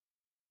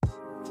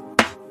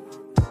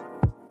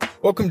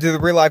Welcome to the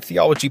Real Life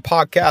Theology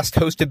Podcast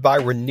hosted by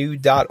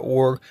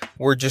Renew.org.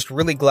 We're just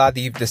really glad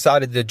that you've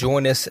decided to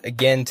join us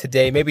again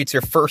today. Maybe it's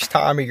your first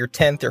time or your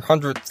 10th or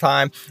 100th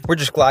time. We're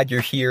just glad you're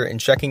here and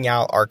checking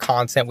out our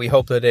content. We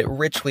hope that it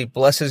richly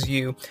blesses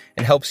you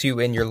and helps you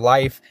in your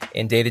life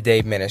and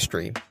day-to-day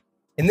ministry.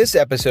 In this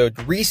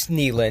episode, Reese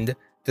Neyland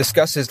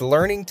discusses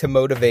learning to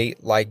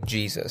motivate like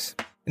Jesus.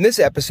 In this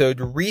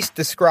episode, Reese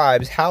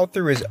describes how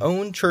through his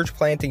own church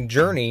planting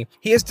journey,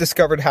 he has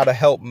discovered how to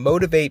help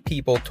motivate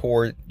people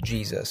toward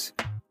Jesus.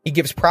 He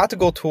gives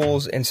practical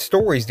tools and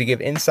stories to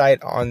give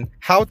insight on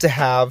how to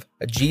have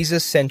a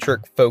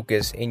Jesus-centric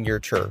focus in your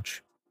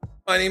church.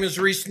 My name is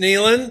Reese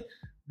Neyland.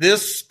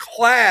 This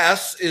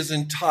class is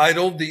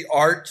entitled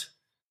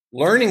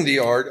Learning the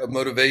Art of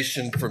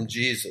Motivation from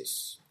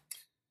Jesus.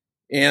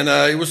 And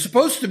it was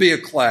supposed to be a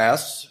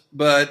class,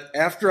 but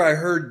after I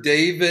heard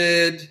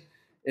David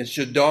and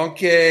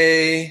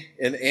Shadonke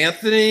and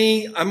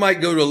Anthony, I might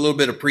go to a little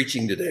bit of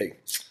preaching today.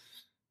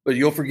 But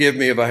you'll forgive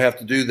me if I have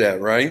to do that,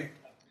 right?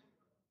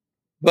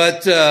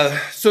 But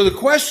so the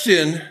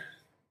question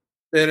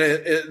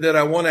that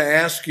I want to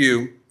ask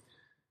you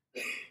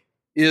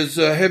is,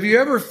 have you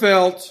ever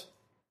felt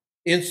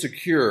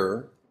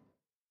insecure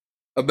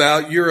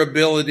about your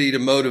ability to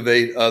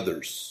motivate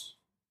others,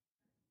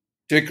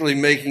 particularly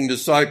making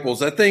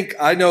disciples?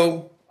 I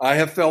know I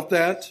have felt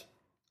that.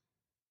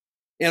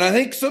 And I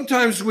think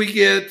sometimes we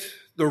get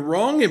the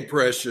wrong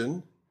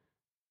impression,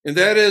 and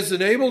that is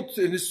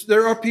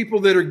there are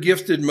people that are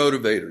gifted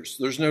motivators.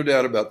 There's no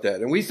doubt about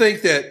that. And we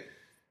think that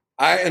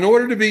in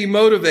order to be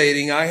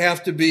motivating, I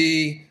have to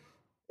be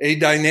a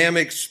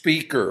dynamic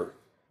speaker.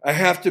 I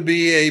have to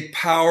be a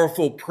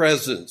powerful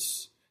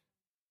presence.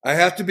 I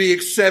have to be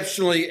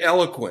exceptionally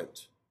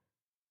eloquent.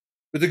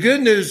 But the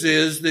good news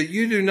is that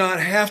you do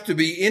not have to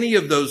be any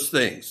of those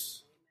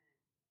things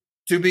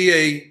to be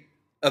a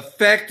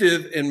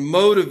effective and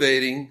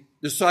motivating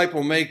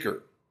disciple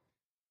maker.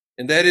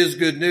 And that is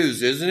good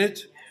news, isn't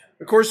it?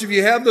 Of course, if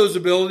you have those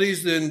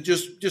abilities, then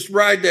just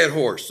ride that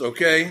horse,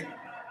 okay?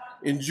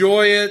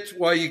 Enjoy it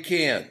while you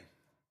can,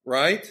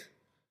 right?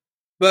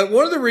 But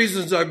one of the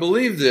reasons I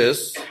believe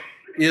this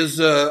is,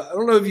 I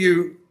don't know if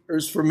you are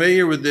as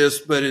familiar with this,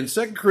 but in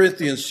 2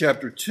 Corinthians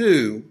chapter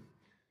 2,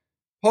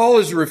 Paul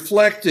is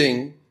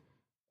reflecting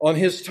on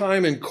his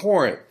time in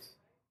Corinth.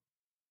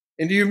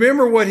 And do you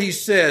remember what he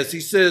says?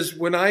 He says,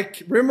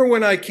 remember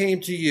when I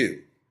came to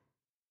you,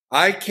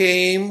 I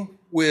came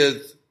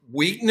with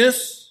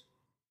weakness,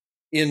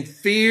 in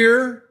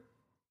fear,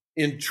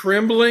 in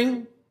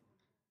trembling.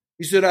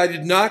 He said, I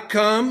did not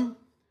come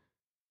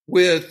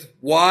with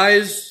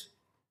wise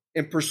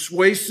and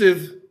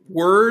persuasive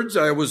words.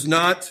 I was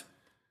not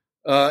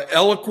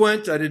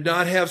eloquent. I did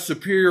not have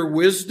superior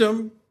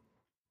wisdom.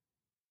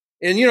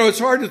 And, it's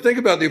hard to think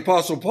about the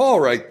Apostle Paul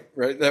right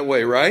that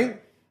way, right?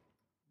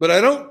 But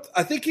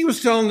I think he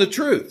was telling the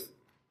truth.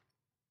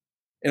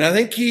 And I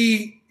think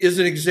he is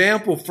an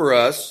example for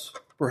us,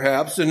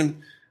 perhaps.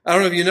 And I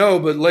don't know if you know,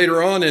 but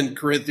later on in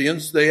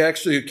Corinthians, they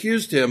actually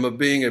accused him of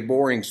being a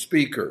boring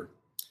speaker.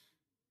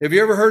 Have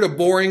you ever heard a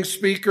boring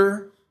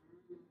speaker?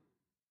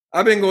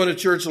 I've been going to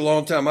church a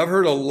long time. I've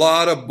heard a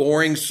lot of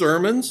boring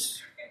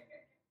sermons,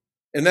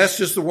 and that's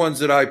just the ones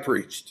that I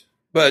preached.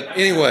 But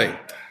anyway,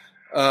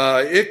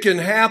 it can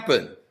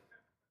happen.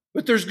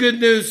 But there's good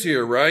news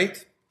here,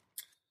 right?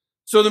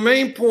 So the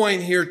main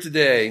point here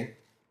today,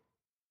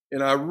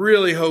 and I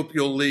really hope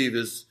you'll leave,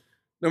 is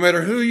no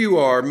matter who you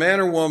are, man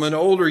or woman,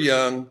 old or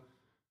young,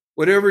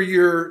 whatever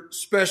your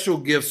special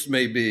gifts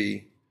may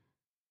be,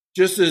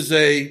 just as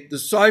a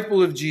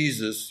disciple of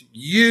Jesus,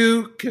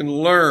 you can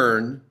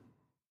learn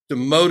to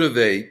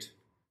motivate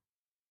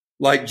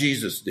like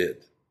Jesus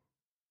did.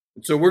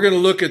 And so we're going to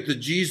look at the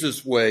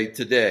Jesus way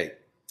today.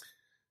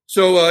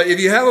 So if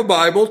you have a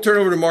Bible, turn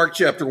over to Mark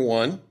chapter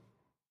 1.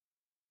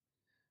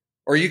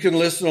 Or you can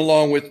listen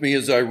along with me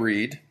as I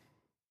read.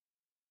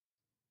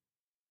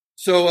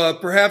 So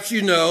perhaps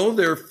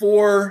there are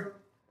 4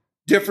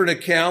 different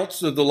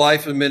accounts of the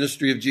life and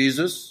ministry of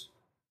Jesus.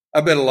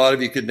 I bet a lot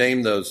of you could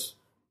name those.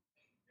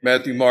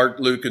 Matthew, Mark,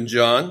 Luke, and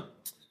John.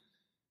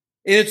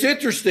 And it's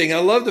interesting. I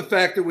love the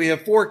fact that we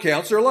have 4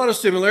 accounts. There are a lot of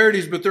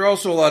similarities, but there are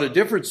also a lot of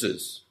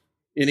differences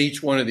in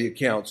each one of the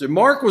accounts. And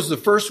Mark was the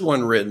first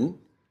one written.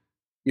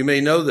 You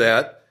may know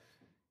that.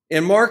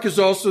 And Mark is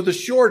also the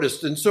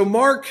shortest. And so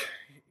Mark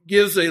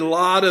gives a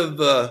lot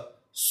of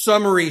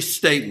summary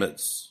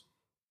statements.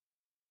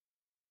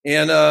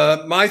 And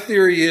my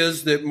theory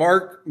is that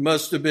Mark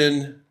must have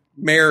been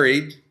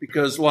married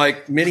because,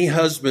 like many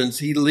husbands,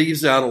 he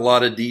leaves out a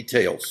lot of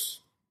details.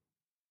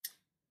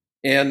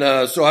 And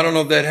so I don't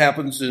know if that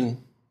happens,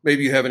 and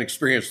maybe you haven't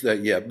experienced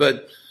that yet.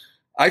 But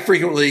I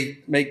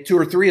frequently make 2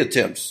 or 3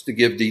 attempts to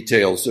give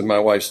details, and my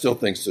wife still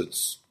thinks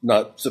it's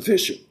not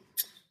sufficient.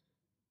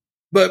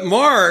 But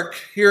Mark,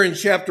 here in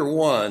chapter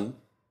 1,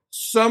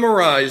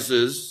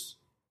 summarizes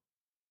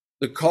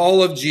the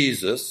call of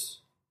Jesus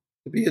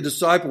to be a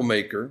disciple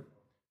maker.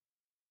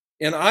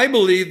 And I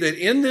believe that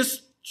in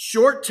this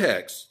short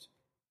text,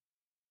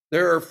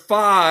 there are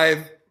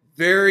 5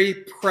 very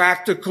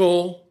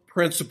practical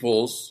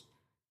principles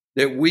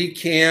that we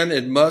can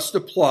and must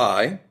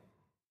apply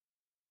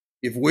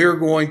if we're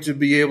going to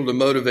be able to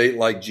motivate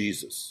like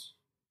Jesus.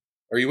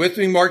 Are you with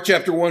me? Mark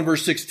chapter 1,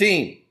 verse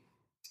 16.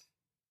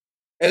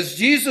 As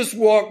Jesus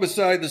walked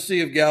beside the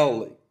Sea of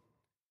Galilee,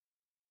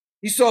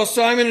 he saw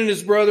Simon and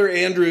his brother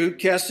Andrew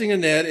casting a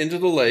net into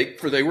the lake,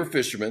 for they were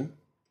fishermen.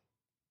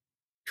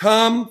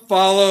 "Come,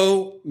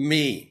 follow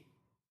me,"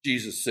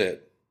 Jesus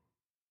said,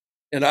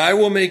 "and I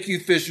will make you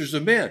fishers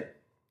of men."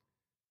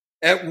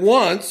 At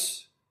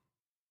once,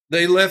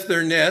 they left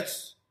their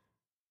nets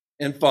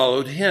and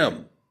followed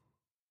him.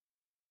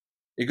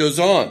 It goes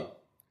on.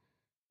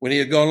 When he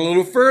had gone a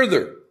little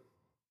further,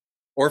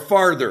 or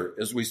farther,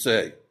 as we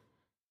say,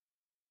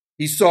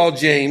 he saw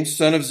James,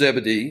 son of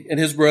Zebedee, and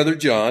his brother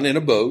John in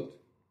a boat,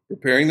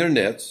 preparing their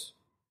nets.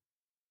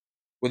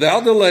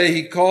 Without delay,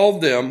 he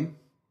called them.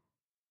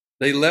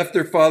 They left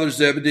their father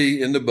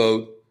Zebedee in the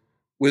boat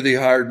with the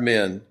hired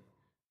men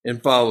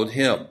and followed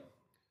him.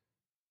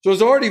 So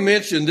as already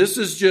mentioned, this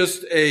is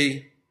just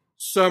a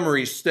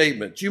summary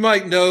statement. You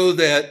might know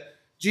that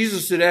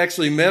Jesus had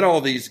actually met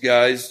all these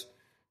guys.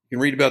 You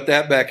can read about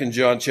that back in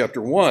John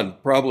chapter 1,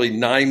 probably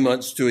 9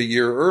 months to a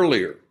year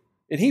earlier.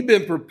 And he'd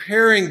been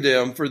preparing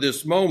them for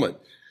this moment.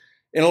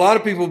 And a lot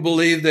of people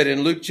believe that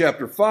in Luke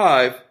chapter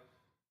 5,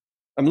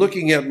 I'm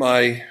looking at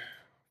my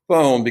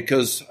phone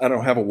because I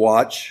don't have a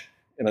watch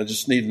and I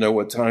just need to know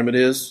what time it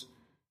is.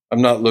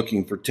 I'm not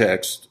looking for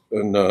text,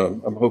 and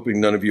I'm hoping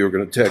none of you are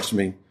going to text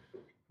me.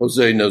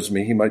 Jose knows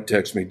me. He might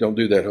text me. Don't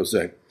do that,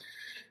 Jose.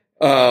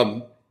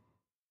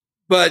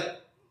 But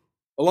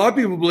a lot of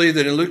people believe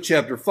that in Luke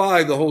chapter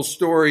 5, the whole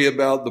story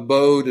about the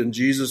boat and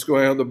Jesus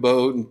going out of the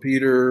boat and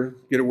Peter,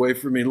 "Get away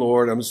from me,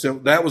 Lord,"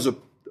 that was a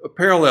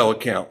parallel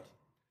account.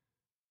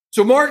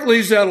 So Mark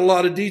leaves out a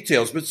lot of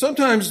details, but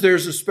sometimes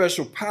there's a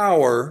special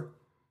power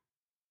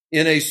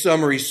in a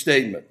summary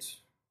statement.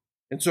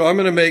 And so I'm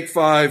going to make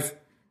 5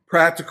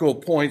 practical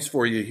points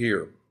for you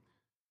here.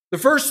 The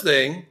first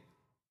thing,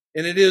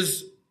 and it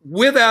is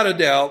without a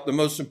doubt the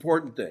most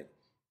important thing,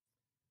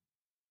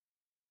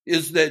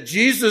 is that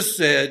Jesus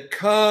said,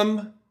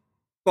 "Come,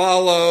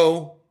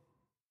 follow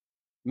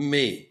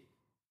me."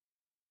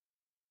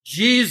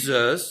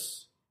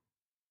 Jesus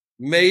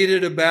made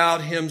it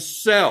about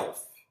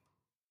himself.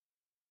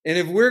 And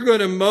if we're going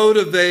to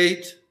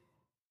motivate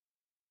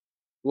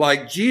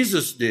like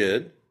Jesus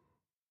did,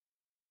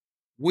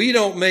 we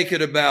don't make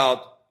it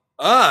about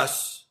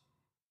us.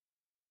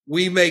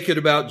 We make it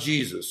about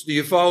Jesus. Do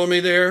you follow me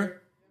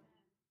there?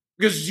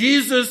 Because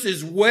Jesus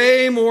is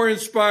way more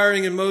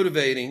inspiring and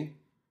motivating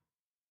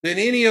than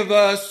any of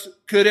us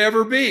could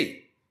ever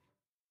be.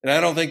 And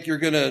I don't think you're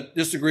going to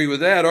disagree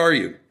with that, are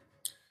you?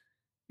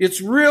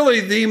 It's really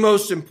the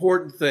most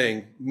important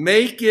thing.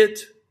 Make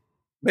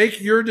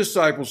your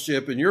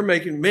discipleship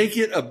and make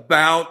it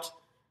about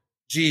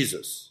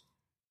Jesus.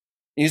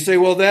 And you say,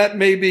 well, that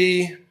may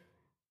be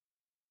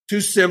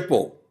too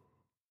simple.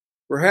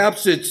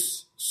 Perhaps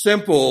it's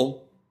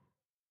simple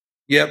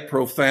yet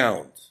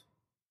profound.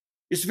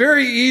 It's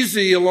very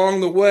easy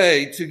along the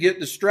way to get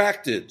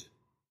distracted.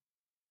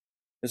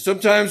 And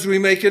sometimes we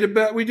do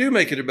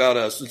make it about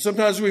us. And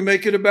sometimes we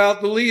make it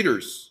about the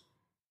leaders.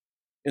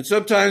 And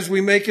sometimes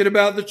we make it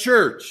about the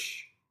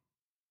church.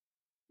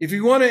 If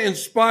you want to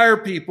inspire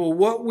people,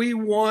 what we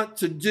want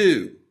to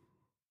do,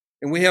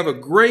 and we have a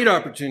great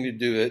opportunity to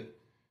do it,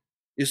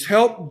 is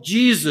help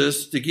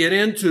Jesus to get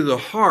into the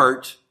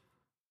heart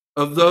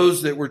of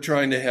those that we're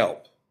trying to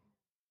help.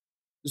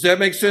 Does that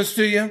make sense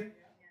to you?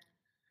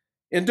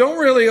 And don't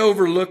really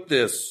overlook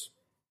this.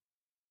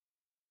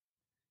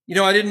 You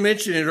know, I didn't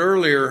mention it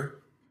earlier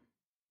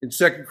in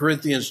 2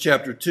 Corinthians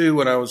chapter 2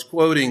 when I was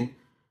quoting,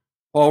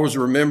 Paul was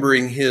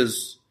remembering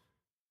his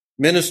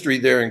ministry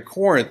there in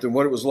Corinth and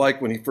what it was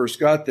like when he first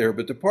got there.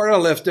 But the part I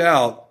left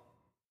out,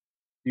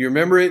 do you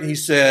remember it? He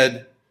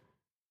said,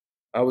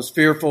 "I was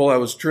fearful, I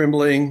was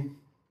trembling,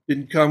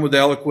 didn't come with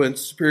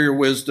eloquence, superior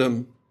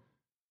wisdom."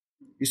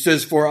 He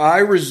says, "For I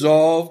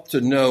resolved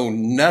to know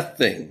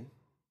nothing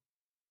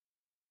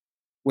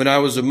when I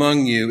was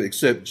among you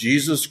except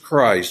Jesus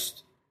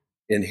Christ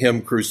and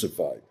him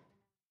crucified."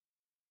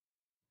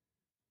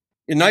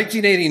 In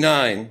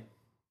 1989,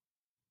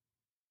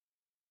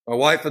 my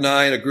wife and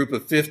I and a group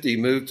of 50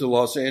 moved to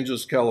Los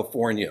Angeles,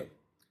 California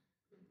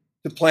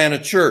to plant a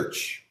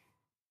church.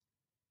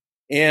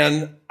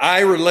 And I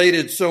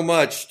related so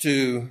much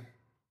to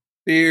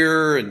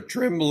fear and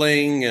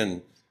trembling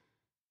and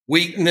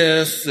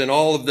weakness and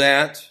all of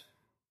that.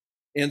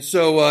 And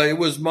so it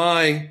was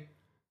my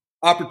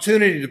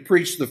opportunity to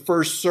preach the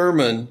first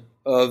sermon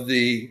of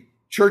the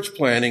church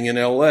planting in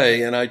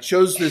LA. And I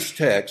chose this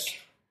text.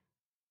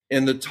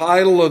 And the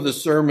title of the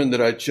sermon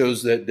that I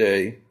chose that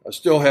day, I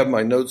still have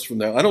my notes from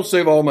that. I don't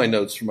save all my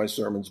notes from my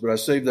sermons, but I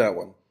saved that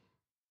one.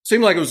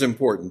 Seemed like it was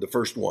important, the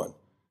first one.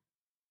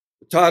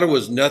 The title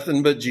was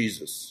 "Nothing But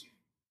Jesus."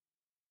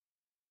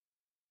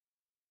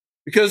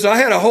 Because I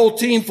had a whole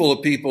team full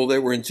of people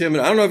that were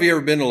intimidated. I don't know if you've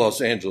ever been to Los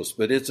Angeles,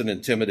 but it's an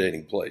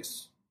intimidating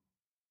place.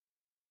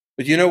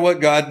 But you know what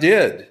God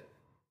did?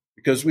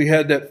 Because we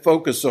had that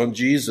focus on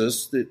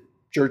Jesus, the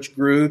church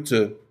grew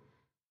to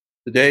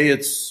Today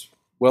it's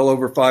well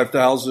over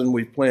 5,000.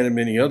 We've planted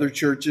many other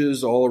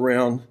churches all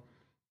around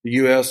the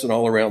U.S. and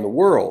all around the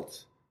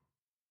world.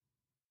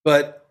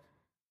 But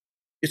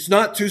it's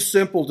not too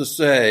simple to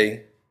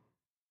say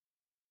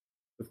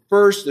the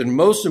first and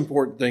most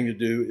important thing to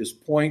do is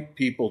point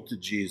people to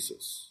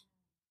Jesus.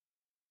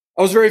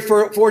 I was very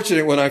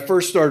fortunate when I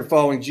first started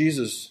following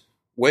Jesus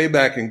way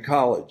back in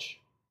college,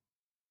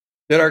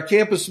 that our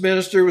campus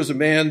minister was a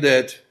man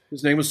that,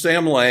 his name was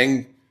Sam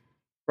Lang.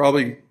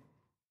 Probably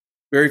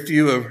very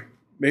few of,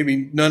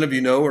 maybe none of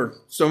you know, or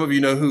some of you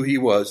know who he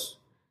was.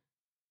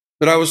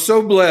 But I was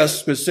so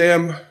blessed because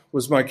Sam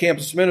was my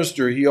campus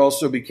minister. He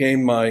also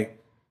became my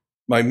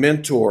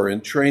mentor in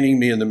training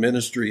me in the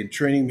ministry and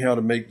training me how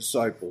to make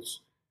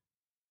disciples.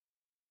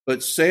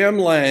 But Sam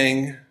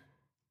Lang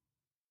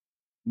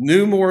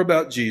knew more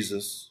about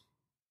Jesus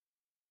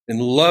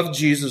and loved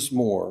Jesus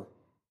more.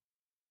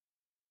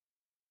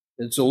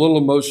 It's a little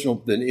emotional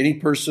than any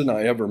person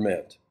I ever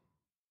met.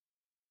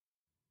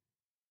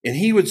 And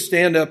he would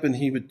stand up and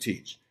he would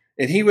teach.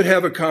 And he would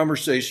have a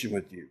conversation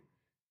with you.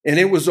 And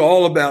it was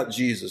all about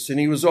Jesus. And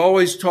he was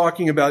always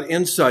talking about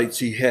insights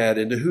he had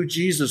into who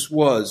Jesus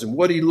was and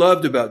what he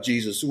loved about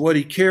Jesus and what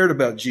he cared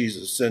about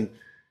Jesus. And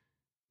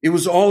it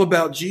was all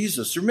about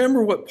Jesus.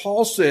 Remember what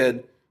Paul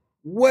said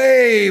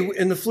way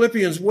in the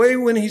Philippians, way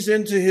when he's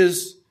into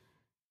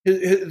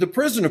the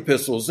prison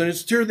epistles, and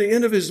it's near the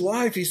end of his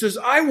life. He says,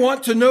 I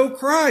want to know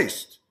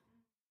Christ.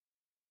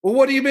 Well,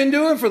 what have you been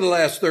doing for the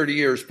last 30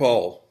 years,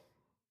 Paul?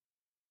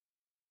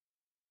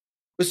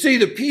 But see,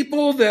 the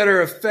people that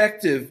are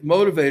effective,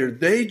 motivated,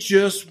 they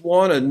just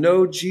want to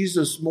know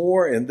Jesus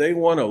more, and they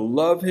want to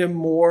love him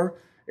more,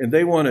 and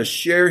they want to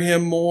share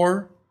him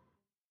more.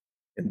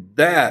 And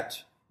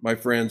that, my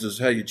friends, is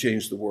how you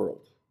change the world.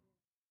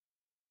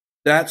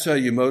 That's how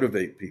you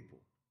motivate people.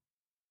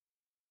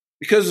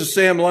 Because of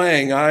Sam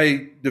Lang,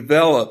 I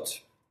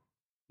developed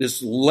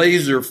this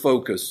laser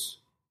focus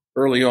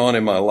early on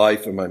in my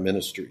life and my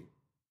ministry,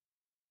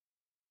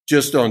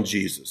 just on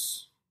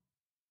Jesus.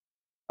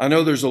 I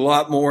know there's a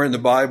lot more in the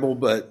Bible,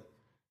 but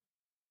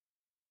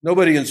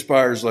nobody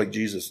inspires like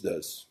Jesus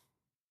does.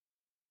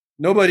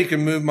 Nobody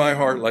can move my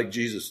heart like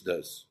Jesus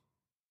does.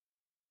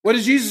 What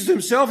is Jesus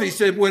himself? He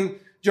said, when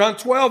John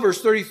 12,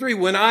 verse 33,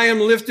 when I am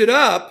lifted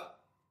up,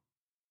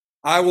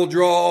 I will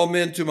draw all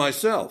men to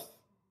myself.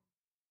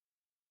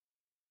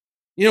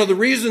 You know, the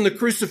reason the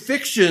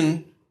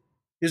crucifixion,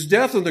 his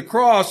death on the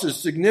cross, as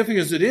significant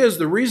as it is,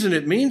 the reason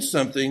it means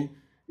something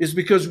is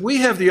because we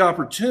have the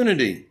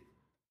opportunity.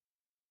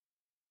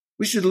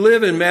 We should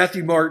live in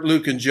Matthew, Mark,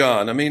 Luke, and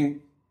John. I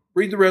mean,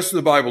 read the rest of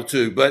the Bible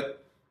too,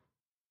 but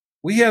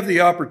we have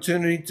the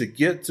opportunity to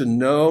get to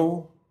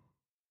know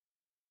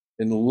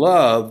and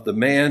love the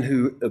man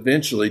who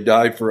eventually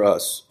died for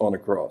us on a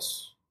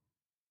cross.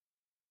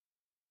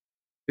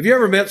 Have you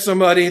ever met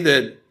somebody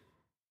that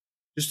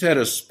just had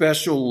a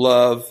special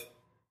love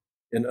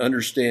and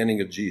understanding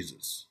of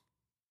Jesus?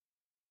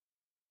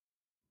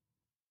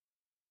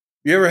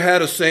 You ever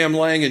had a Sam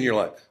Lang in your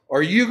life?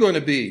 Are you going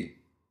to be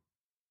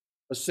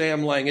a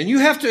Sam Lang? And you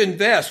have to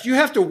invest. You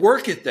have to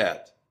work at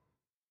that.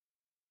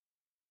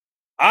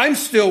 I'm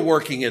still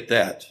working at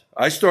that.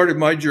 I started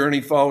my journey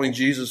following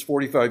Jesus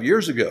 45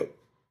 years ago.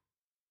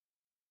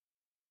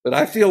 But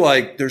I feel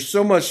like there's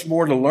so much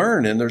more to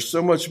learn, and there's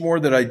so much more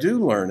that I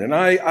do learn. And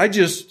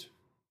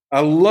I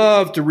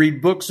love to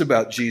read books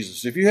about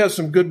Jesus. If you have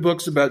some good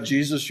books about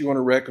Jesus you want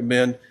to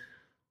recommend,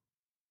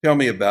 tell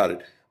me about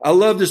it. I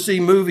love to see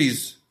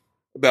movies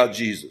about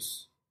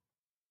Jesus,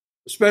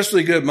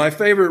 especially good. My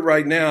favorite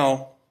right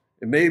now,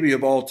 and maybe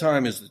of all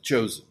time, is The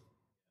Chosen.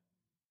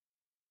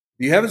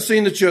 If you haven't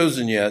seen The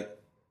Chosen yet,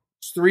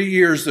 it's 3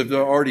 years that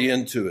they're already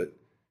into it.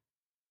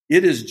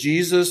 It is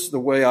Jesus the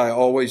way I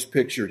always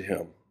pictured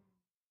him.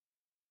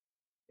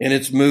 And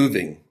it's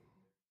moving.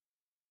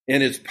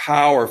 And it's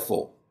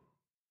powerful.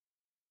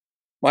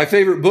 My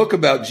favorite book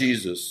about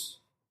Jesus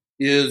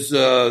is,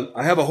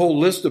 I have a whole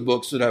list of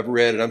books that I've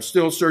read, and I'm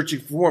still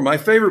searching for more. My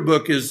favorite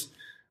book is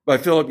by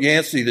Philip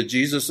Yancey, The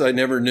Jesus I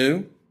Never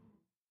Knew.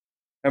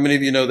 How many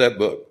of you know that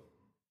book?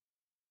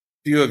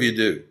 A few of you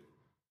do.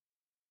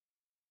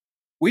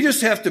 We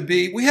have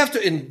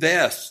to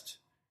invest.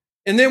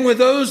 And then with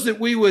those that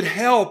we would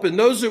help and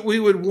those that we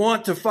would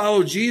want to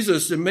follow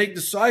Jesus and make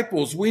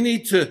disciples, we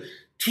need to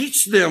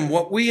teach them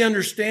what we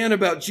understand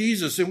about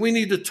Jesus, and we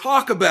need to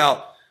talk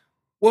about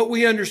what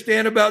we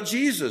understand about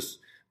Jesus.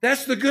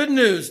 That's the good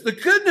news. The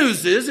good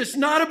news is it's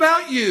not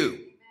about you.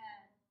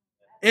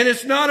 And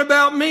it's not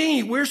about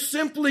me. We're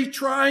simply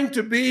trying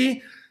to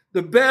be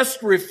the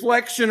best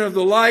reflection of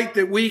the light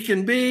that we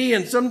can be,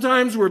 and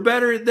sometimes we're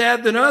better at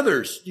that than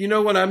others. You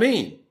know what I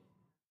mean?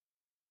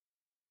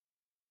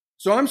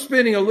 So I'm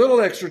spending a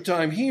little extra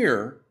time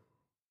here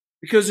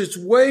because it's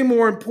way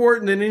more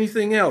important than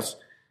anything else.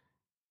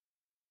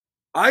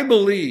 I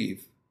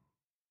believe,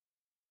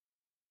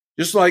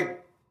 just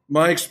like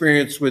my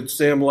experience with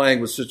Sam Lang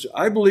was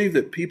I believe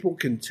that people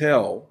can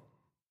tell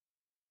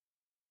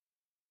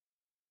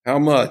how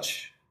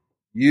much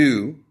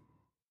you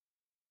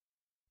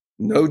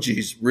know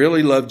Jesus,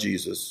 really love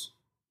Jesus,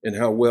 and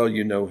how well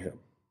you know him.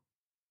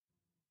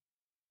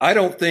 I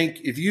don't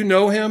think if you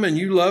know him and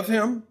you love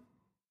him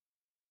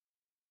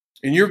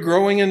and you're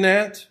growing in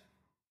that,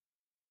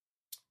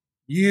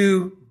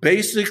 you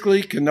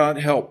basically cannot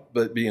help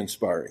but be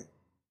inspiring.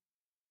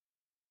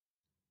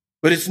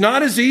 But it's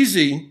not as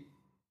easy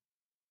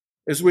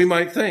as we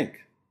might think.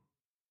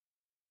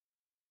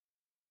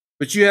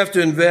 But you have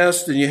to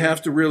invest and you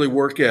have to really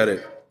work at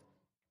it.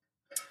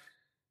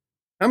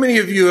 How many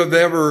of you have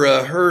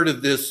ever heard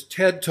of this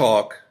TED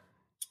Talk?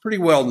 It's pretty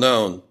well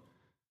known.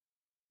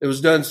 It was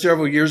done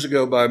several years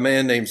ago by a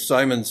man named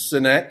Simon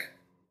Sinek.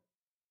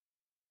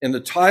 And the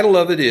title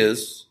of it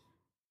is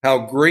How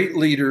Great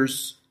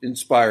Leaders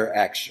Inspire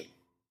Action.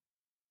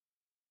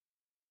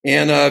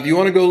 And if you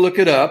want to go look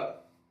it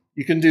up,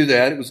 you can do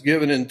that. It was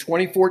given in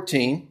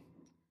 2014.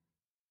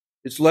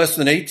 It's less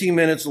than 18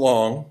 minutes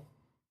long.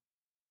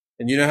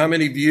 And you know how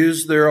many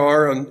views there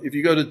are if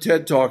you go to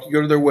TED Talk, you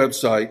go to their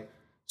website,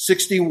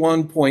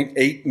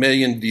 61.8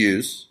 million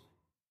views.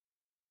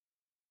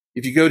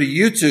 If you go to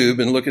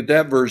YouTube and look at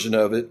that version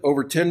of it,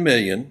 over 10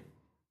 million.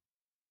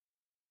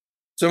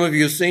 Some of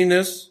you have seen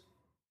this.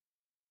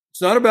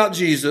 It's not about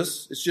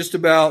Jesus. It's just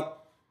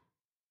about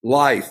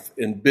life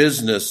and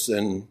business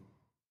and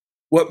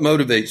what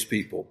motivates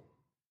people.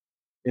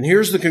 And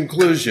here's the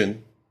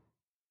conclusion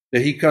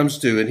that he comes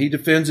to, and he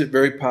defends it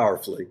very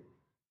powerfully.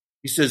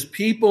 He says,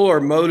 people are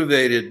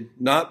motivated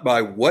not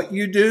by what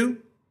you do,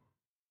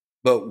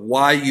 but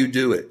why you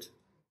do it.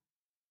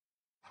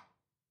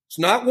 It's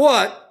not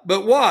what,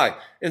 but why.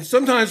 And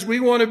sometimes we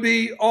want to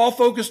be all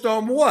focused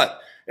on what.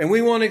 And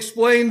we want to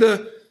explain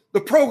the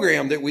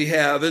program that we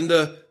have and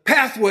the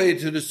pathway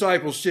to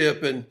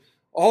discipleship and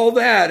all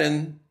that.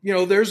 And,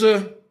 there's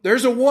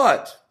a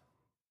what.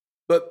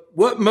 But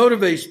what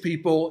motivates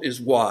people is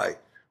why.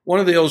 One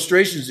of the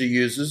illustrations he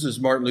uses is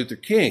Martin Luther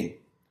King.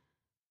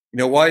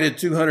 Why did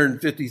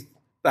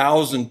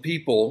 250,000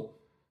 people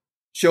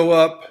show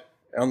up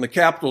on the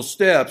Capitol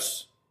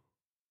steps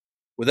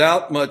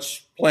without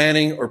much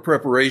planning or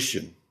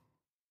preparation?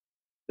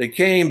 They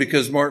came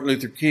because Martin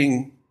Luther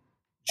King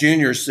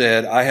Jr.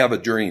 said, I have a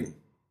dream,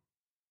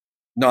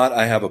 not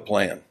I have a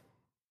plan.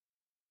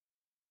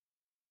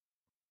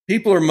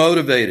 People are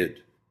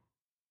motivated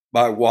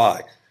by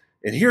why.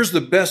 And here's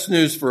the best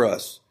news for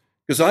us,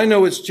 because I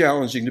know it's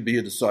challenging to be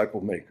a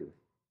disciple maker.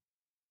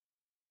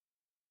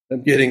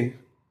 I'm getting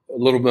a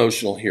little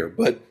emotional here,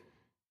 but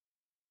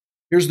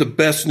here's the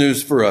best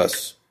news for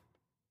us.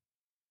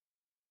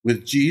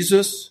 With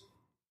Jesus,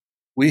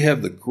 we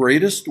have the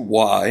greatest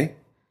why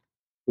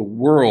the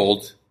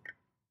world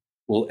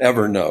will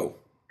ever know.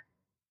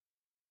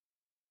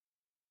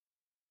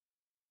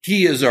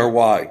 He is our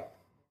why.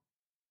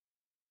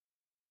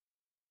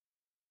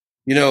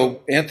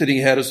 Anthony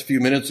had us a few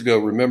minutes ago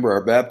remember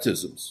our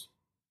baptisms.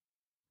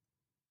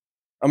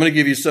 I'm going to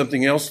give you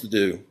something else to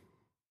do.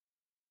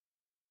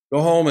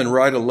 Go home and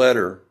write a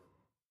letter,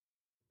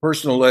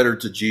 personal letter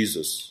to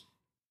Jesus.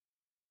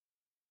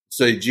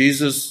 Say,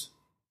 Jesus,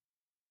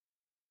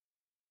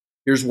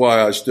 here's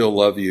why I still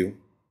love you,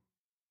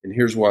 and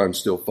here's why I'm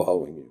still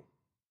following you.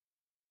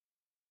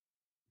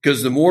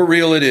 Because the more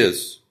real it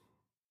is,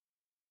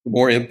 the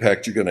more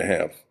impact you're going to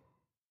have.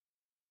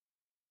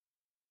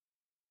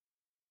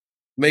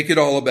 Make it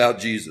all about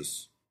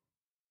Jesus.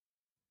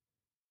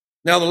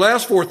 Now, the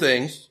last four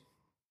things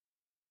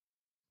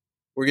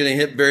we're going to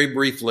hit very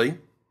briefly.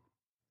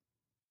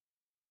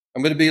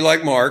 I'm going to be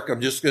like Mark.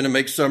 I'm just going to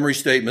make summary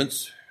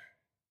statements.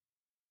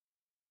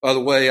 By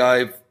the way,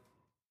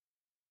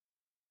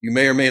 you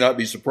may or may not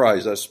be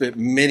surprised. I spent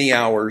many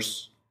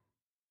hours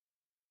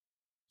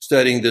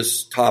studying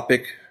this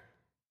topic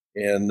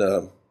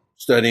and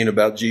studying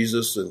about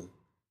Jesus and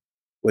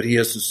what he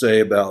has to say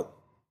about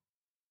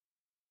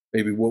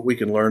maybe what we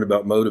can learn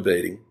about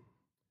motivating.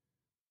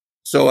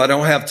 So I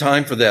don't have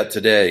time for that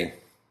today,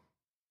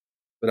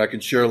 but I can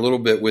share a little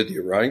bit with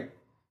you, right?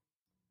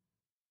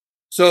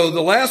 So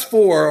the last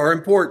four are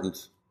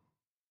important.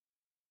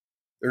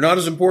 They're not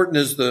as important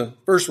as the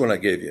first one I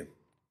gave you.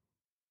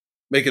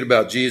 Make it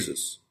about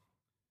Jesus.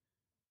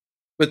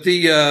 But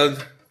the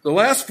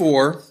last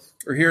four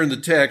are here in the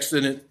text,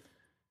 and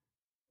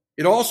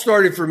it all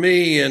started for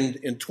me in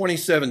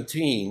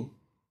 2017.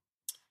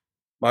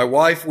 My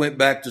wife went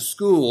back to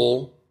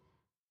school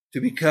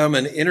to become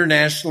an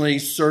internationally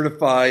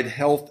certified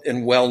health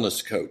and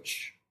wellness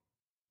coach.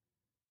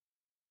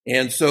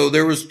 And so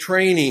there was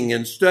training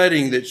and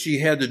studying that she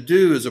had to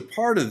do as a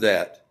part of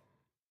that.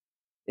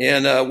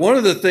 And one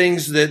of the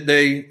things that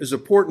is an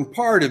important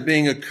part of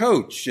being a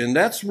coach, and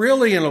that's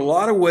really in a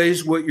lot of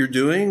ways what you're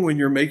doing when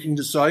you're making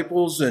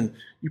disciples. And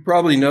you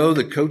probably know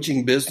the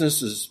coaching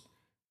business is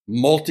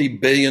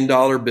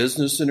multi-billion-dollar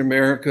business in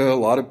America. A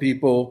lot of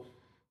people,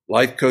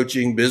 life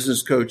coaching,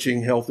 business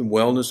coaching, health and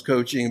wellness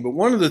coaching. But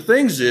one of the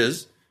things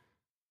is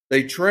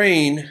they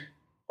train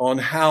on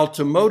how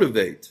to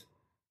motivate.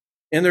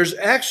 And there's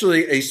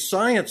actually a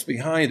science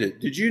behind it.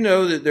 Did you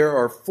know that there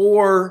are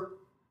 4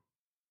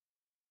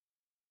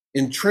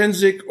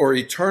 intrinsic or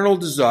eternal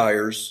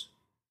desires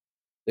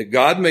that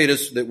God made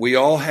us that we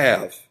all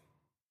have?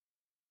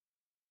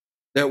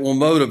 that will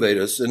motivate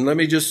us. And let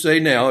me just say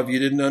now, if you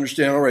didn't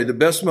understand already, the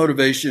best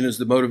motivation is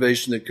the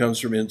motivation that comes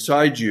from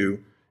inside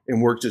you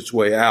and works its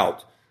way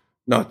out,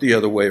 not the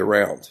other way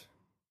around.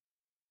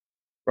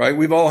 Right?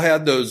 We've all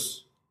had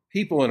those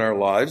people in our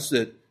lives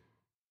that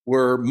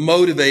were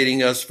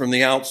motivating us from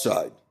the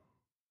outside.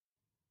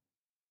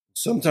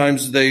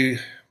 Sometimes they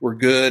were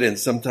good and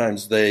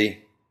sometimes they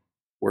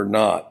were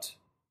not.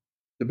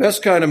 The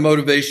best kind of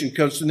motivation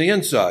comes from the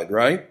inside,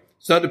 right?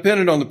 It's not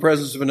dependent on the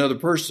presence of another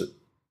person.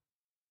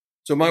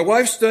 So my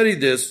wife studied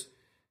this,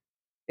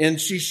 and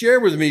she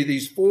shared with me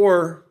these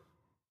 4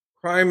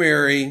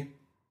 primary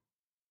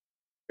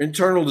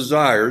internal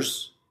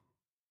desires,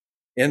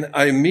 and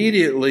I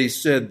immediately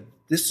said,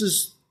 this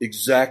is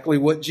exactly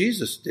what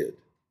Jesus did.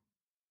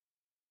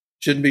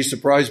 Shouldn't be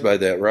surprised by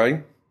that,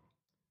 right?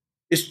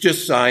 It's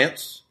just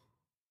science.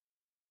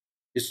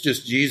 It's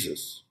just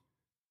Jesus.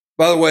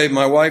 By the way,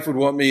 my wife would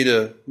want me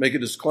to make a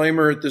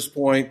disclaimer at this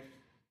point.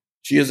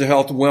 She is a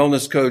health and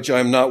wellness coach.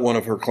 I'm not one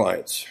of her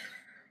clients.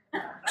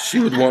 She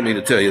would want me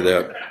to tell you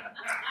that.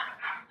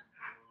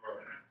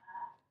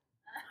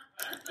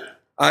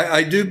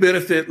 I do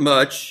benefit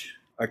much.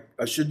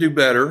 I should do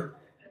better.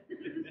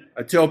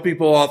 I tell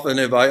people often,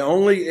 if I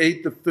only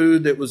ate the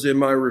food that was in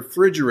my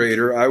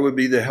refrigerator, I would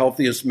be the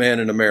healthiest man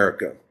in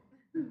America.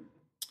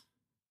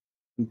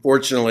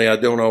 Unfortunately, I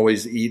don't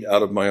always eat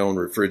out of my own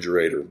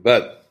refrigerator,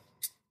 but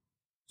it's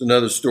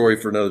another story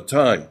for another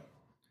time.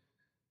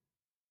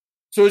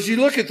 So as you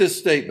look at this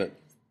statement,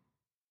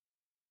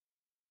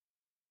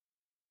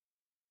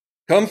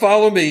 come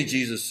follow me,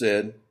 Jesus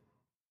said,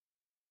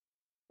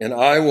 and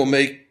I will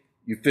make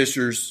you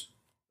fishers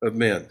of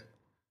men.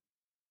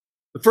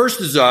 The first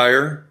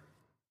desire,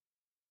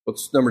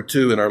 what's number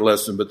 2 in our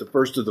lesson, but the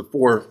first of the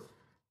 4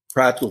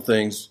 practical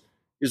things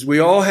is we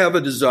all have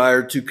a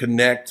desire to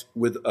connect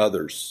with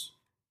others.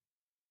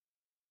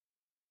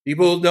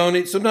 People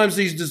don't, sometimes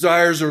these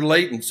desires are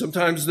latent.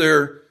 Sometimes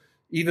they're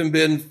even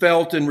been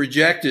felt and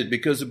rejected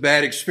because of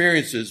bad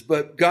experiences.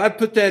 But God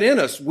put that in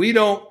us. We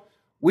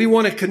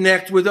want to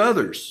connect with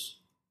others.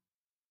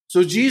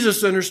 So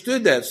Jesus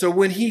understood that. So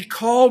when he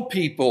called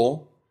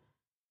people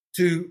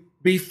to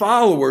be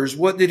followers,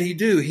 what did he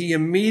do? He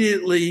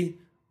immediately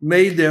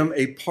made them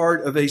a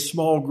part of a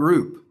small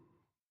group.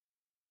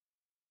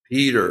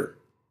 Peter,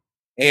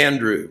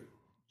 Andrew,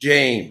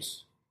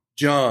 James,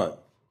 John,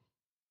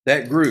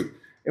 that group.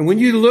 And when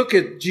you look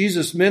at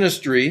Jesus'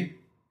 ministry,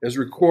 as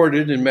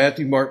recorded in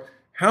Matthew, Mark,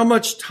 how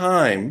much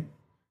time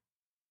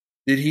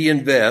did he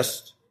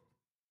invest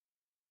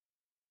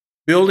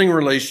building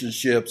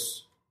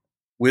relationships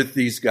with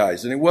these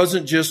guys? And it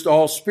wasn't just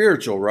all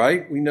spiritual,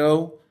 right? We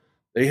know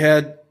they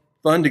had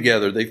fun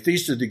together. They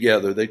feasted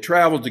together. They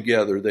traveled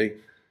together. They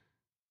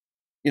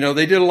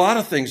did a lot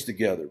of things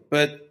together.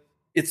 But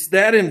it's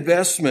that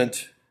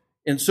investment.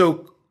 And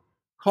so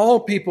call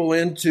people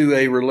into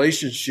a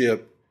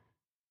relationship,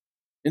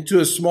 into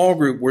a small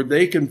group where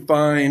they can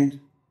find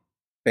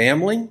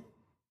family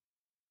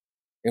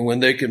and when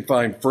they can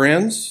find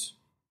friends,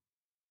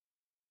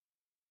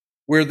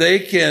 where they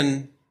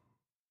can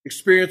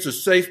experience a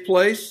safe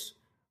place.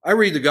 I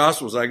read the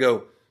Gospels. I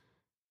go,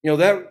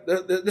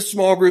 that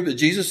small group that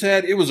Jesus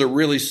had, it was a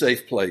really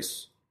safe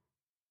place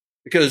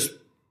because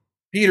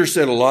Peter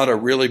said a lot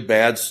of really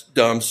bad,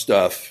 dumb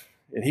stuff,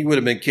 and he would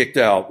have been kicked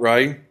out,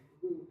 right?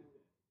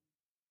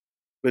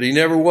 But he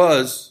never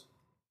was.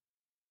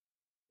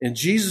 And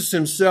Jesus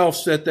himself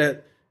set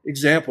that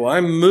example.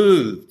 I'm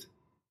moved.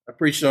 I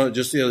preached on it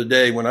just the other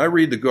day when I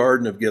read the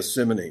Garden of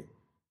Gethsemane.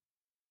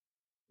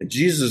 And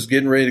Jesus is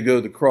getting ready to go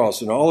to the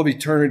cross, and all of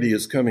eternity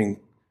is coming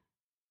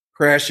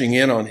crashing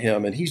in on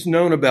him. And he's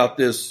known about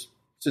this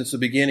since the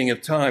beginning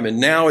of time. And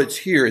now it's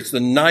here. It's the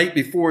night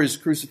before his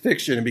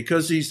crucifixion. And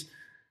because he's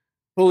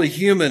fully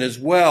human as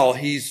well,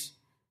 he's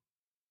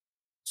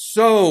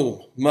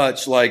so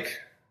much like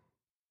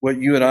what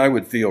you and I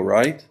would feel,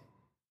 right?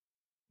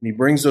 And he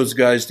brings those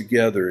guys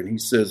together and he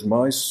says,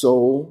 my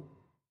soul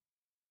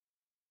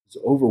is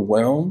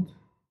overwhelmed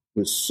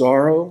with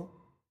sorrow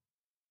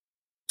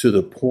to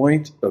the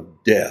point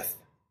of death.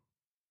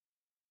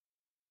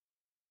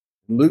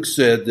 And Luke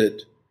said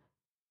that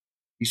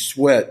he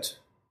sweat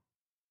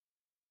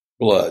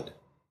blood.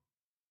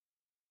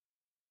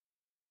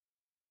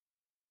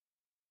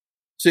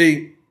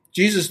 See,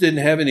 Jesus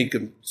didn't have any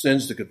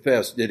sins to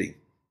confess, did he?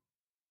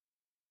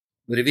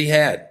 But if he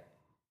had,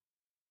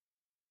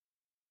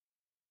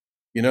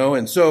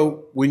 and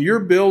so when you're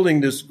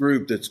building this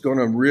group that's going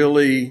to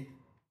really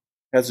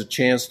has a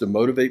chance to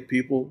motivate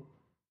people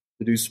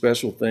to do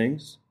special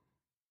things,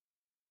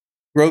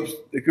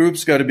 the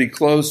group's got to be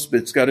close,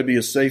 but it's got to be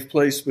a safe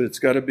place, but it's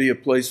got to be a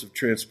place of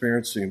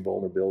transparency and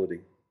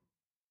vulnerability.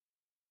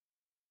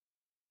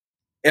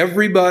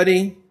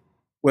 Everybody,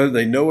 whether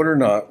they know it or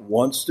not,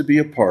 wants to be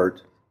a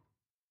part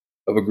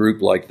of a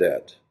group like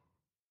that.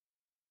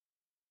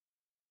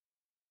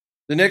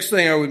 The next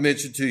thing I would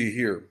mention to you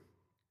here,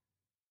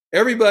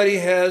 everybody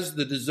has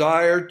the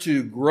desire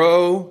to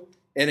grow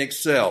and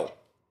excel.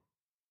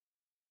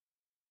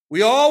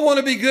 We all want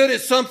to be good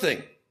at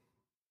something,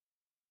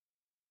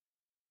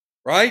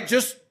 right?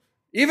 Just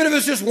Even if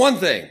it's just one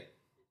thing.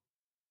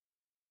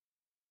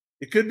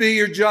 It could be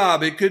your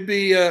job. It could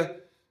be,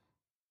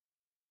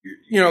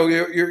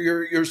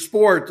 your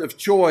sport of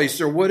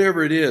choice or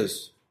whatever it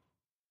is.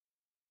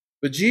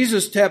 But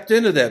Jesus tapped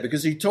into that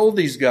because he told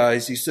these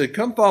guys, he said,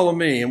 come follow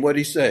me. And what did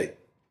he say?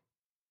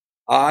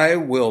 I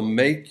will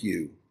make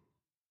you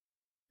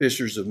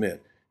fishers of men.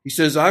 He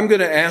says, I'm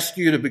going to ask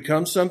you to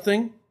become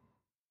something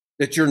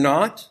that you're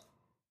not,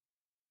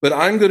 but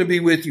I'm going to be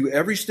with you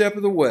every step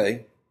of the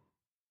way.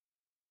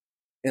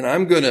 And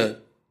I'm going to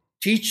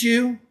teach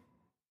you,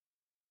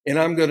 and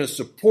I'm going to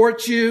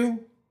support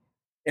you,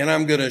 and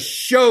I'm going to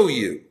show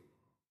you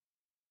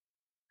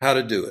how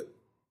to do it.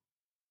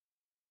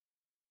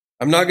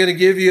 I'm not going to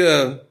give you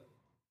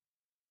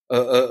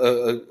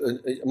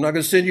I'm not going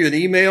to send you an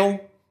email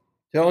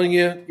telling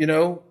you,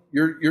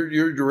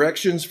 your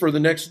directions for the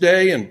next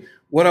day and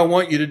what I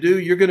want you to do.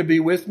 You're going to be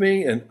with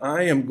me, and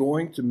I am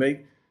going to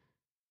make.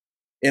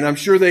 And I'm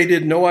sure they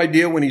had no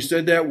idea when he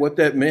said that what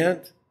that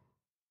meant.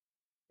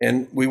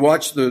 And we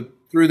watch through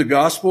the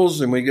Gospels,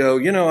 and we go,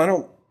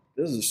 this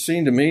doesn't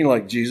seem to me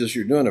like, Jesus,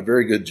 you're doing a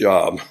very good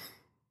job.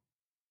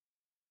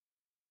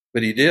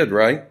 But he did,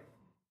 right?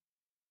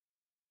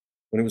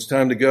 When it was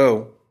time to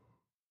go,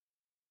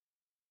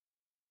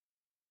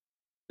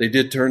 they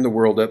did turn the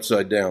world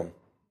upside down.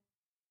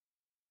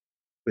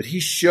 But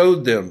he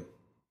showed them.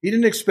 He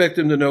didn't expect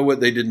them to know what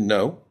they didn't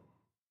know.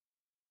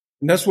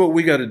 And that's what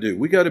we got to do.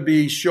 We got to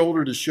be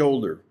shoulder to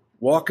shoulder,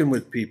 walking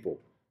with people,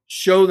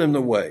 show them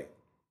the way,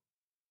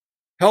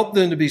 help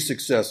them to be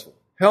successful,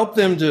 help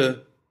them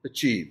to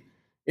achieve.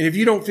 And if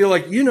you don't feel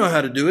like you know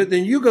how to do it,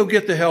 then you go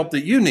get the help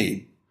that you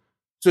need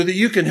so that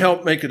you can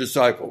help make a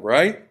disciple,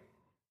 right?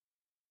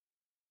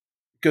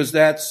 Because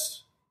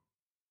that's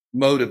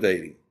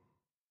motivating.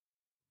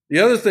 The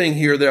other thing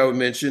here that I would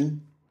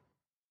mention,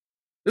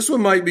 this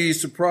one might be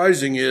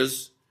surprising,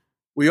 is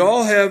we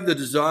all have the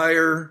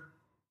desire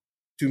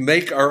to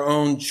make our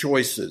own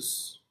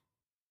choices.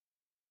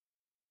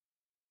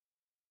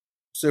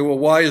 Say, well,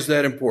 why is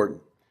that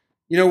important?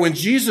 When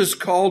Jesus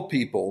called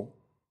people,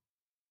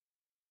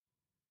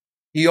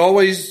 he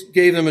always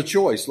gave them a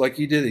choice like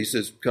he did. He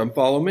says, come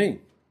follow me.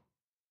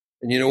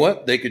 And you know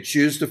what? They could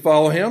choose to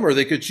follow him or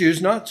they could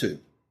choose not to.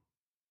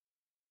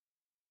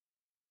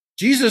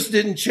 Jesus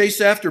didn't chase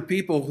after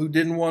people who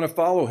didn't want to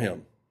follow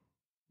him.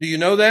 Do you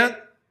know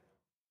that?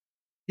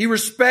 He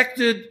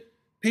respected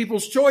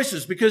people's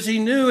choices because he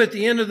knew at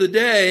the end of the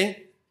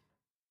day,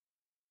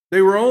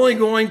 they were only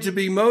going to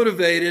be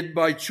motivated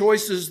by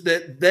choices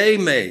that they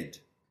made.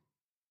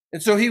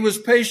 And so he was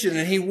patient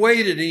and he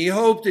waited and he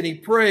hoped and he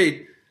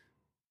prayed,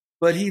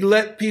 but he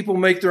let people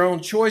make their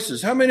own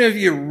choices. How many of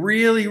you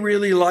really,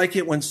 really like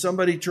it when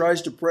somebody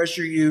tries to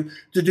pressure you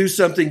to do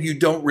something you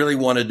don't really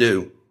want to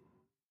do?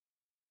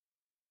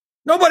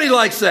 Nobody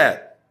likes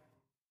that.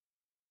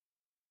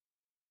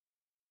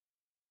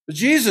 But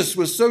Jesus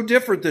was so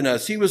different than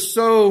us. He was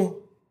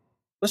so,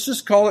 let's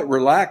just call it,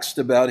 relaxed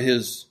about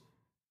his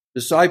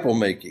disciple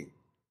making.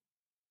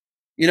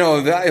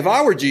 If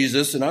I were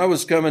Jesus and I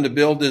was coming to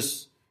build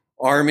this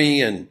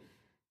army and,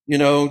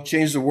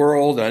 change the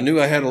world, I knew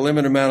I had a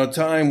limited amount of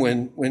time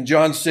when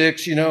John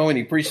 6, and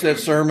he preached that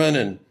sermon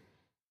and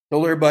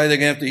told everybody they're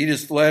going to have to eat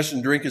his flesh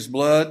and drink his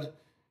blood.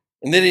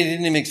 And then he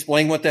didn't even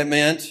explain what that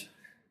meant.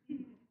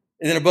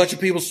 And then a bunch of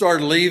people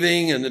started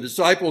leaving, and the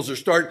disciples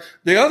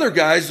the other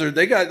guys,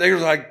 they were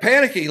like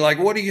panicky, like,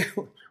 what are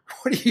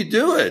you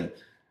doing?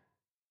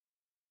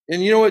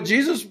 And you know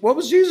what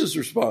was Jesus'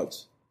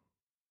 response?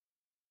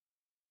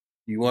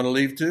 Do you want to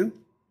leave too?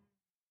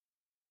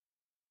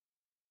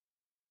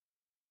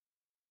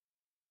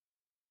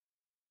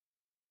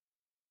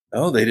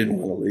 No, they didn't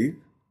want to leave.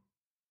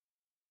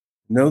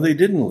 No, they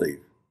didn't leave.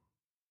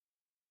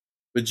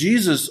 But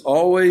Jesus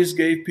always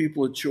gave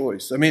people a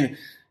choice. I mean,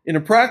 in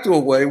a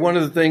practical way, one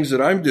of the things that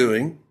I'm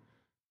doing,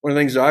 one of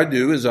the things I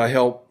do is I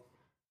help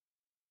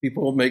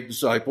people make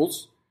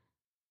disciples,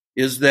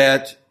 is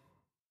that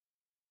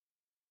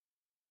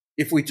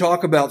if we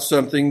talk about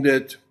something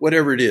that,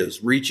 whatever it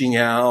is, reaching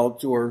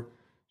out or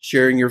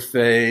sharing your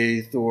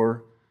faith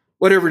or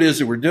whatever it is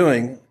that we're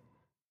doing,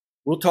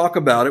 we'll talk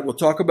about it. We'll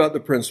talk about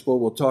the principle.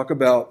 We'll talk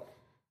about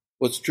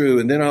what's true.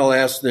 And then I'll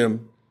ask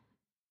them,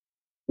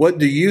 what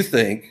do you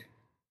think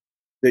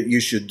that you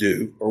should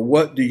do? Or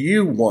what do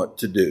you want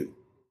to do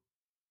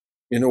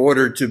in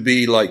order to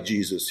be like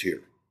Jesus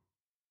here?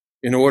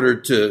 In order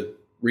to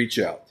reach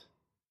out?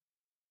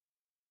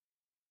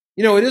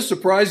 It is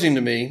surprising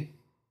to me,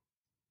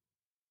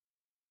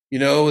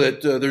 that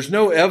there's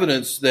no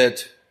evidence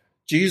that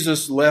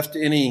Jesus left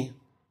any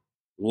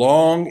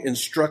long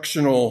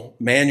instructional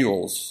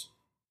manuals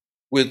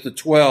with the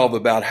 12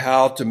 about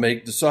how to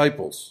make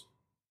disciples.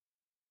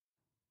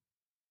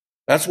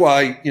 That's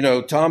why,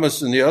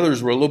 Thomas and the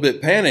others were a little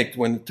bit panicked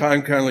when the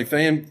time kindly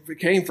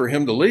came for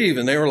him to leave.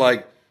 And they were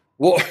like,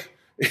 well,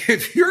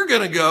 if you're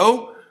going to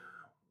go,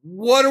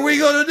 what are we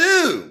going to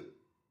do?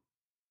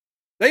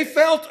 They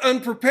felt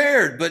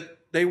unprepared, but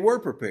they were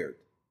prepared.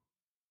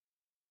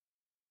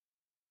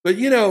 But,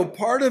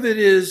 part of it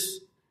is,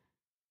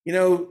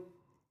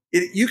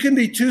 You can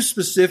be too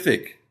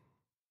specific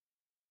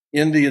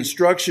in the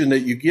instruction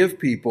that you give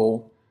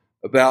people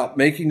about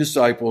making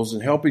disciples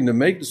and helping them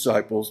make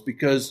disciples,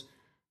 because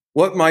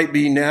what might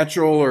be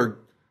natural or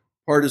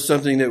part of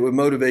something that would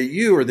motivate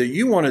you or that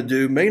you want to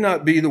do may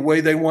not be the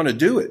way they want to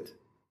do it.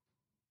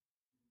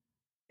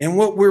 And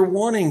what we're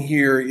wanting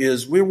here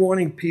is we're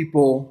wanting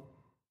people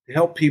to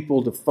help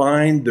people to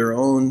find their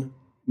own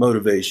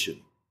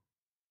motivation,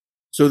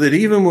 so that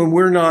even when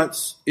we're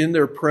not in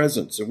their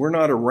presence and we're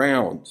not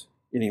around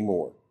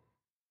anymore.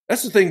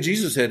 That's the thing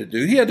Jesus had to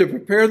do. He had to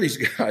prepare these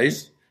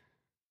guys.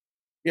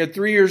 He had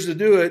 3 years to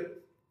do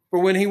it for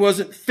when he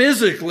wasn't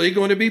physically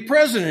going to be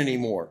present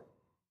anymore.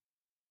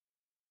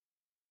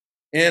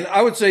 And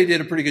I would say he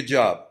did a pretty good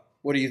job.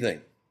 What do you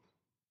think?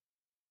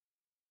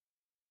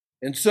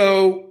 And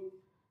so,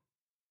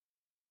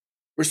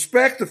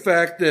 respect the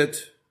fact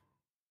that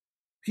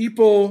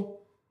people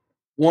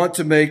want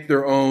to make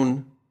their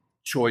own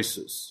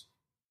choices,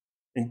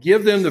 and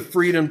give them the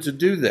freedom to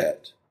do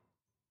that,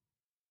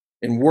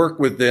 and work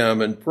with them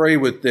and pray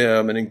with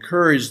them and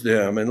encourage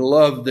them and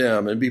love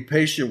them and be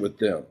patient with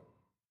them.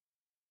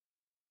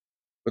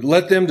 But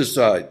let them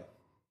decide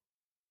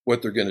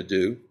what they're going to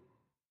do.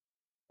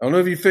 I don't know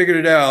if you figured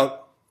it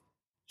out.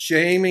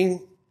 Shame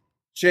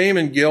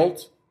and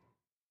guilt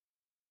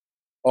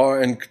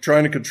and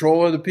trying to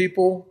control other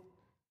people,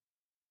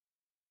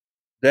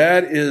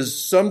 that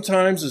is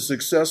sometimes a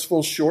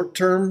successful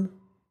short-term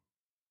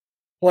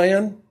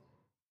plan,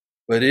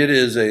 but it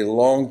is a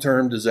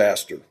long-term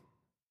disaster.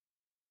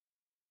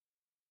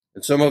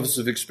 And some of us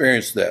have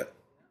experienced that.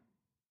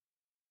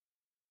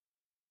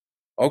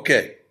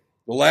 Okay,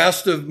 the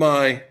last of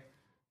my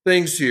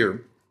things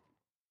here,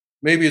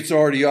 maybe it's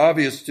already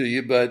obvious to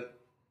you, but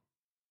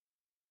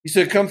he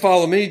said, come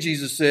follow me,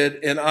 Jesus said,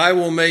 and I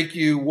will make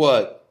you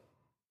what?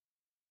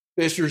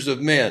 Fishers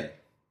of men.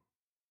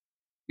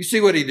 You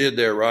see what he did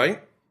there,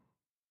 right?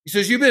 He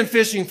says, you've been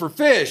fishing for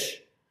fish,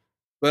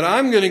 but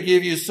I'm going to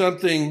give you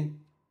something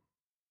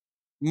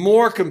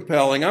more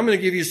compelling. I'm going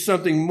to give you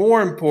something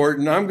more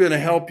important. I'm going to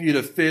help you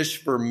to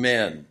fish for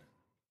men.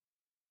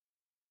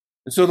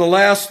 And so the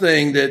last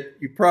thing that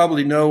you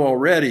probably know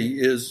already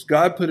is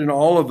God put in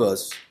all of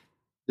us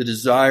the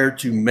desire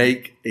to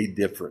make a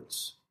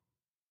difference.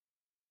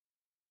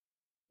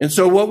 And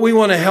so what we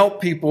want to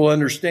help people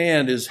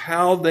understand is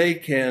how they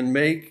can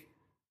make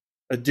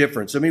a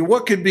difference. I mean,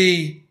 what could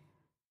be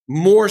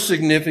more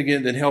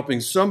significant than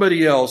helping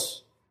somebody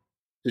else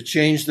to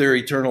change their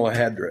eternal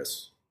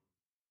address?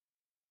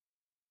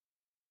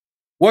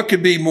 What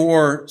could be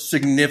more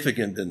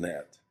significant than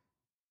that?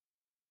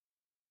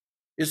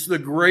 It's the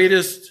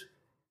greatest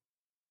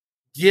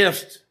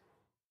gift.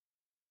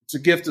 It's a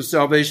gift of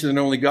salvation that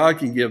only God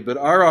can give, but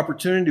our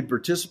opportunity to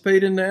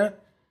participate in that,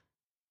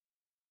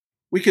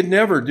 we could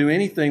never do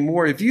anything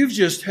more. If you've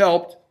just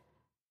helped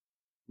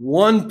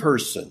one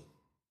person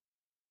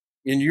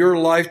in your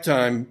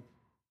lifetime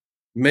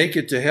make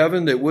it to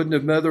heaven that wouldn't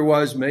have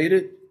otherwise made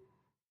it,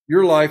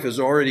 your life has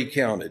already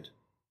counted.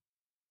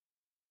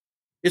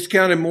 It's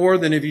counted more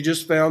than if you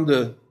just found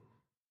the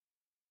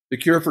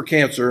cure for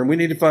cancer. And we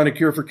need to find a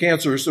cure for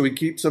cancer so we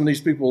keep some of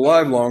these people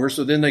alive longer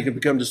so then they can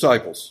become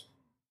disciples.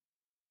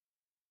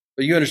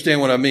 But you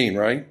understand what I mean,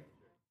 right?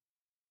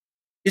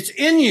 It's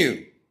in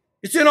you.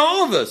 It's in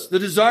all of us, the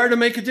desire to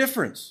make a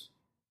difference.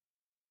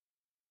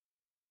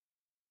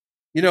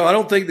 You know, I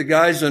don't think the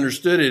guys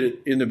understood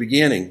it in the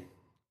beginning.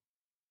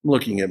 I'm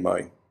looking at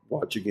my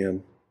watch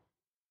again.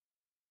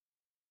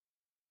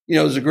 You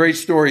know, there's a great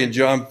story in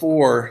John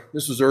 4.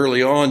 This was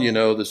early on, you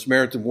know, the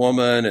Samaritan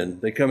woman,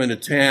 and they come into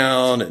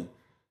town, and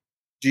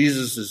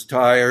Jesus is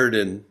tired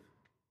and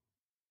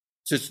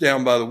sits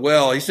down by the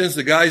well. He sends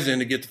the guys in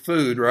to get the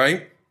food,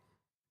 right?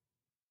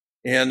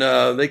 And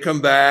they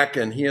come back,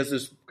 and he has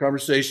this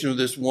conversation with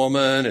this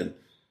woman, and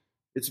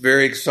it's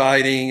very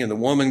exciting. And the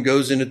woman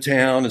goes into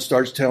town and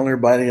starts telling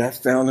everybody, I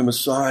found the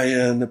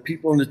Messiah, and the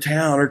people in the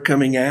town are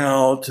coming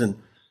out.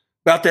 And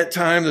about that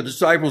time, the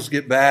disciples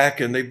get back,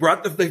 and they've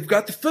got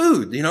the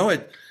food. You know,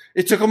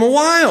 it took them a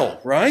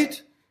while,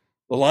 right?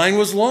 The line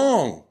was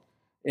long,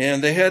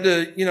 and they had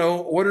to, you know,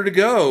 order to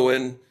go.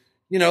 And,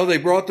 you know, they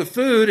brought the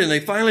food, and they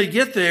finally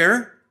get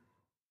there,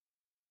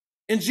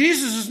 and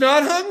Jesus is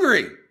not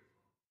hungry.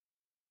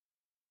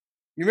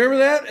 You remember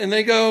that? And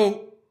they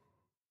go,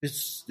 did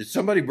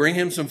somebody bring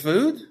him some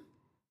food?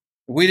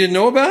 We didn't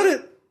know about it?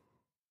 And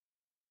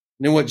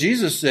then what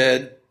Jesus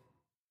said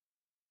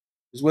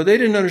is what they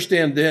didn't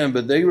understand then,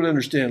 but they would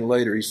understand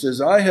later. He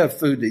says, I have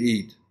food to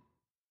eat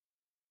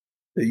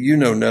that you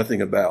know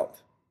nothing about.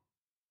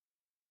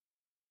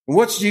 And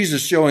what's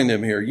Jesus showing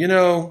them here? You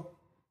know,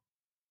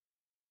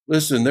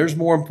 listen, there's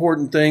more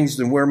important things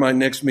than where my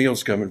next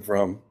meal's coming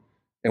from.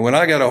 And when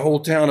I got a whole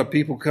town of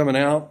people coming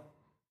out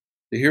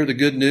to hear the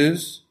good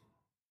news,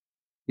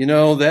 you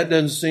know, that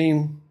doesn't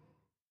seem,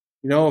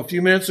 you know, a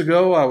few minutes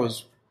ago I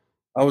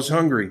was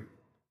hungry.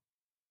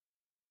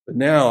 But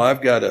now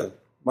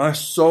my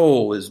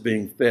soul is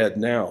being fed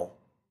now,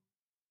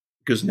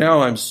 because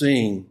now I'm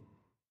seeing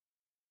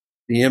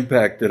the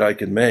impact that I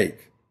can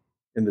make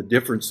and the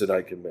difference that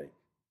I can make.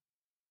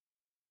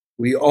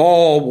 We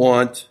all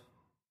want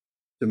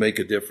to make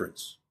a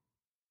difference.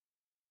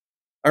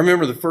 I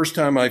remember the first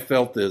time I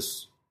felt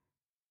this.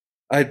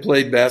 I had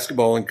played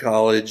basketball in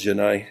college,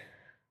 and I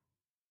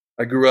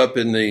grew up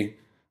in the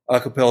a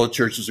cappella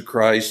Churches of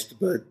Christ,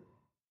 but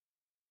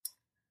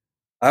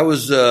I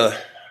was, I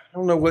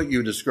don't know what you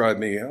would describe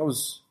me. I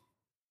was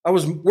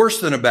worse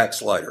than a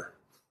backslider.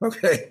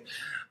 Okay.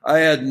 I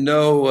had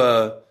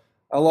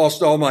I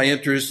lost all my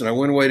interest, and I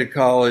went away to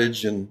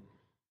college and,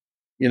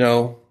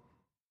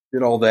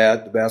 did all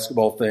that, the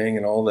basketball thing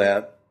and all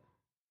that.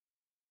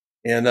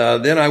 And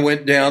then I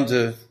went down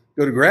to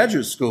go to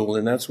graduate school,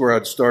 and that's where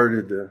I'd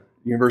started, the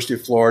University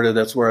of Florida.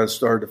 That's where I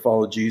started to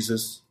follow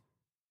Jesus.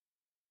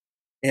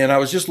 And I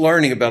was just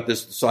learning about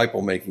this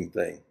disciple-making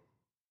thing.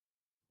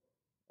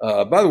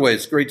 By the way,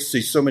 it's great to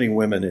see so many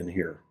women in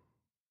here.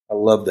 I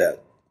love that.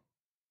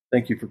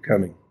 Thank you for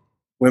coming.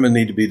 Women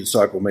need to be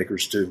disciple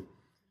makers too.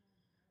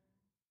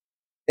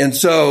 And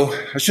so,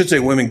 I should say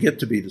women get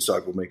to be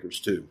disciple makers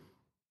too,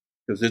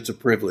 because it's a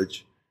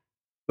privilege.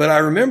 But I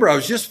remember I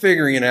was just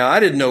figuring it out. I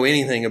didn't know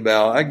anything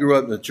about, I grew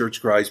up in the Church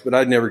of Christ, but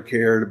I'd never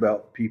cared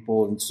about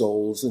people and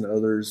souls and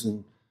others,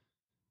 and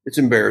it's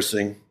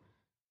embarrassing.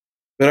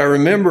 But I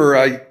remember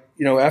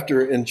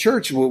after in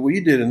church, what we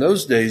did in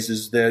those days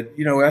is that,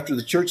 after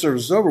the church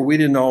service was over, we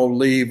didn't all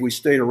leave. We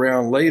stayed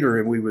around later,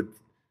 and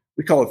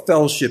we call it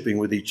fellowshipping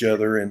with each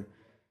other, and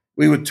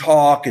we would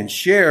talk and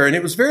share, and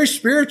it was very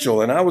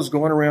spiritual. And I was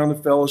going around the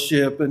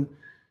fellowship, and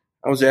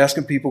I was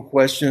asking people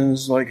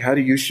questions like, how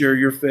do you share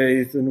your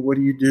faith, and what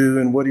do you do,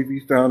 and what have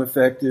you found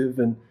effective?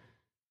 But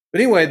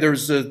anyway, there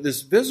was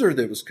this visitor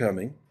that was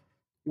coming.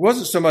 It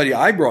wasn't somebody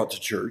I brought to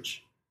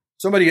church.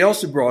 Somebody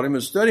else had brought him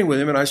and studying with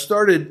him, and I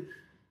started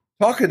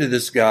talking to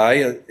this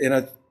guy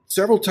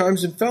several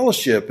times in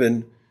fellowship,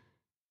 and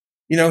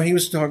he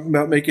was talking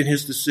about making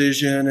his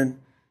decision, and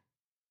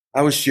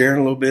I was sharing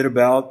a little bit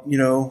about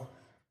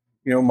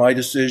my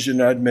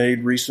decision I'd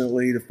made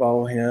recently to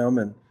follow him,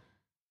 and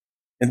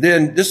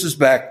then this is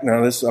back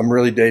now. I'm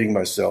really dating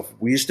myself.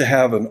 We used to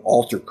have an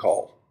altar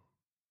call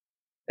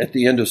at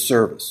the end of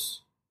service,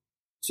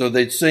 so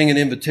they'd sing an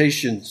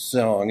invitation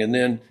song, and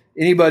then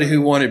anybody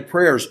who wanted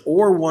prayers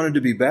or wanted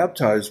to be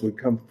baptized would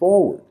come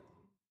forward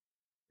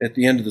at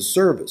the end of the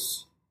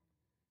service.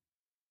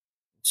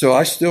 So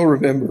I still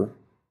remember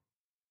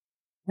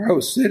where I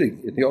was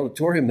sitting in the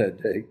auditorium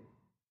that day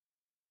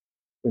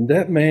when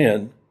that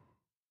man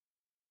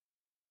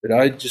that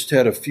I just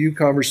had a few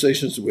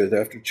conversations with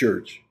after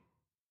church,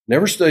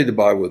 never studied the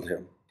Bible with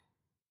him,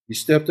 he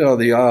stepped out of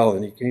the aisle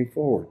and he came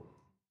forward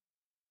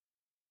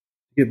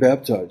to get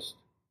baptized.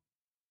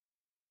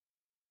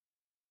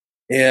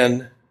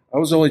 And I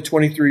was only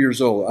 23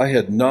 years old. I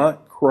had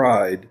not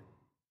cried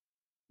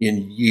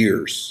in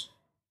years.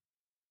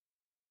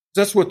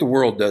 That's what the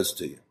world does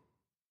to you.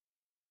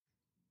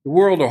 The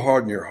world will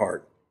harden your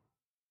heart.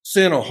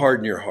 Sin will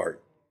harden your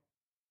heart.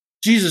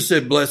 Jesus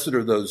said, blessed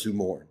are those who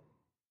mourn.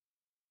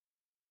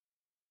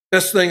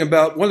 One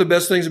of the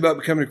best things about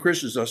becoming a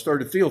Christian is I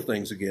started to feel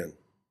things again.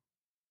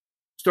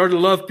 Started to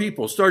love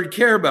people, started to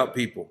care about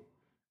people.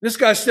 This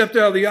guy stepped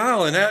out of the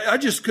aisle, and I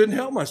just couldn't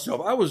help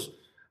myself. I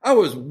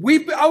was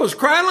weeping. I was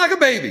crying like a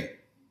baby.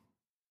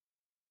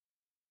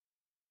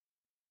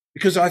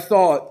 Because I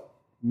thought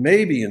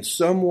maybe in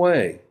some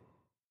way,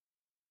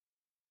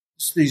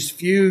 these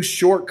few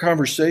short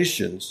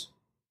conversations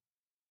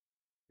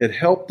had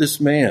helped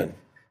this man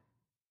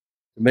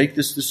to make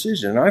this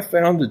decision. And I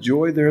found the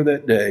joy there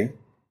that day.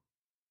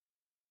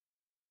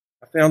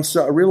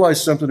 I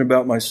realized something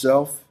about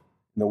myself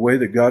and the way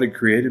that God had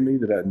created me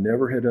that I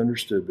never had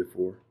understood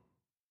before.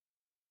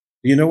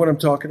 Do you know what I'm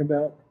talking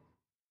about?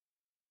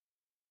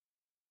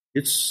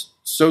 It's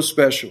so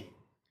special.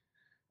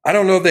 I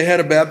don't know if they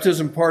had a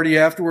baptism party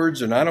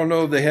afterwards, and I don't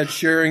know if they had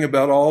sharing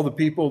about all the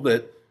people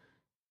that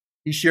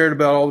he shared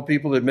about all the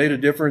people that made a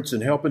difference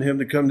in helping him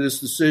to come to this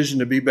decision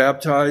to be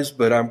baptized,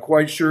 but I'm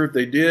quite sure if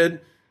they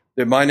did,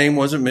 that my name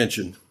wasn't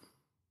mentioned.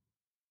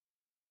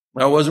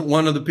 I wasn't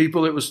one of the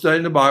people that was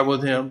studying the Bible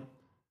with him.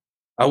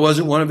 I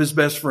wasn't one of his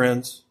best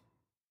friends.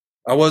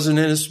 I wasn't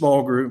in his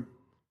small group.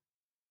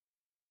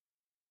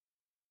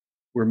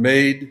 We're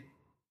made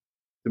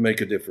to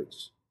make a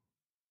difference.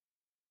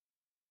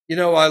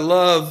 I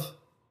love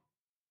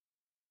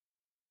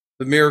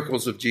the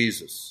miracles of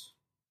Jesus.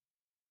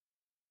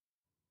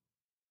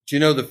 Do you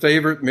know the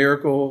favorite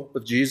miracle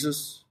of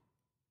Jesus?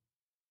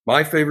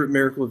 My favorite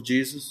miracle of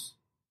Jesus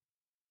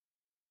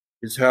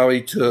is how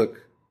he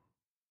took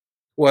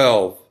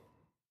 12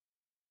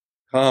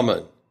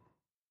 common,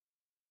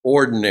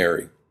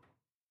 ordinary,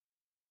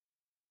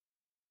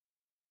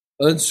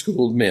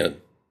 unschooled men,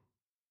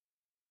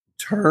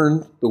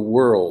 turned the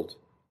world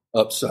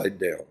upside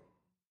down.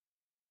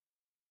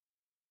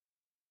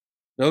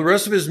 Now, the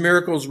rest of his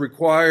miracles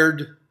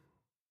required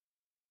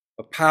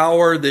a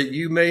power that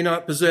you may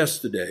not possess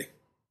today.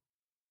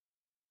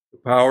 The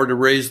power to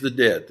raise the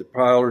dead, the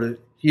power to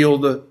heal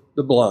the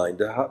blind,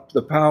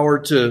 the power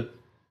to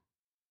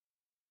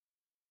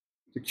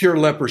cure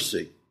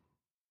leprosy.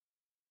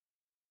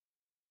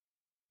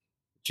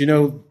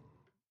 But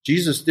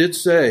Jesus did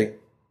say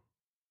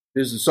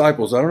his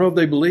disciples. I don't know if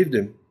they believed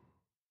him.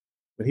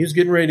 When he was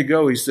getting ready to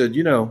go, he said,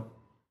 it's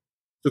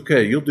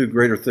okay. You'll do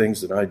greater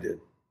things than I did.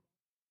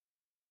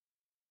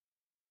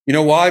 You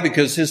know why?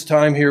 Because his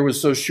time here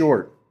was so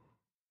short.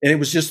 And it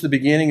was just the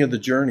beginning of the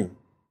journey.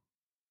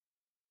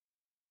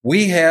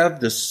 We have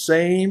the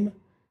same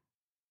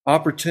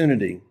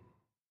opportunity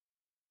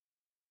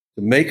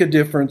to make a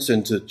difference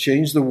and to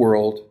change the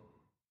world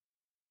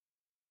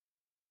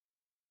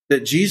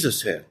that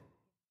Jesus had.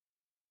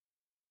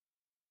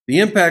 The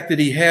impact that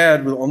he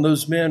had on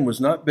those men was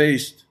not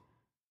based,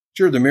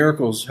 sure, the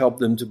miracles helped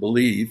them to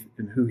believe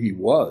in who he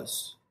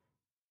was.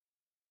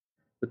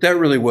 But that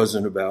really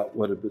wasn't about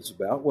what it was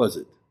about, was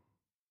it?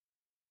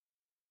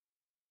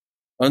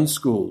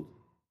 Unschooled,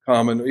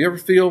 common. You ever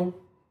feel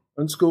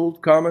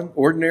unschooled, common,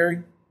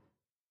 ordinary?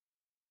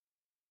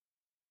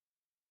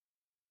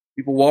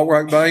 People walk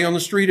right by you on the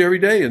street every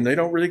day and they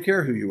don't really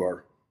care who you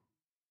are.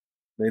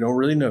 They don't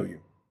really know you.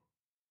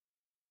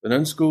 But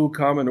unschooled,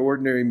 common,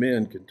 ordinary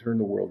men can turn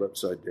the world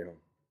upside down.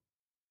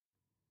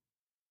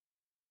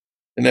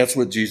 And that's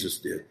what Jesus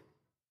did.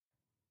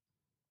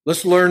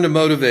 Let's learn to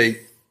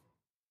motivate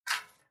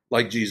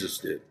like Jesus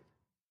did.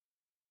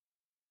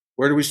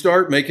 Where do we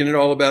start? Making it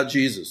all about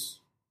Jesus.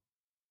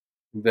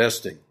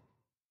 Investing.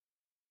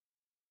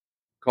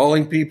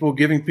 Calling people,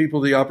 giving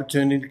people the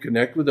opportunity to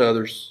connect with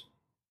others.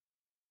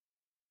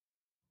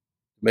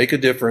 Make a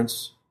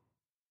difference.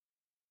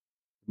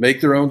 Make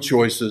their own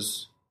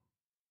choices.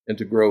 And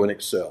to grow and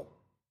excel.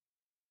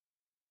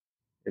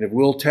 And if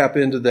we'll tap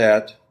into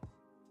that,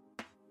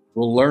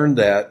 we'll learn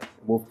that,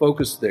 we'll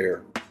focus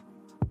there,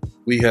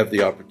 we have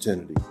the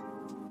opportunity.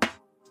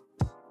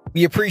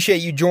 We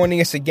appreciate you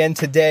joining us again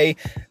today.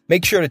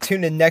 Make sure to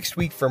tune in next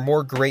week for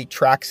more great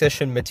track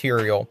session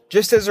material.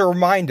 Just as a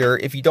reminder,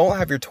 if you don't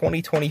have your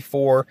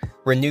 2024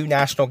 Renew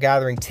National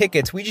Gathering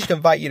tickets, we just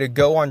invite you to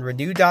go on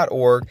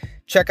renew.org,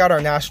 check out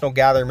our national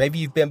gathering. Maybe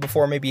you've been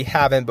before, maybe you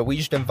haven't, but we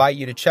just invite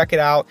you to check it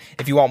out.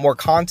 If you want more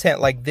content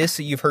like this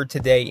that you've heard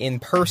today in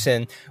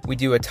person, we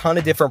do a ton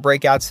of different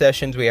breakout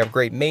sessions. We have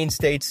great main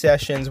stage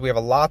sessions. We have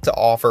a lot to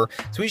offer.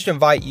 So we just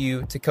invite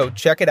you to go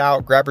check it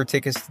out, grab your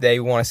tickets today.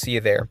 We want to see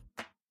you there.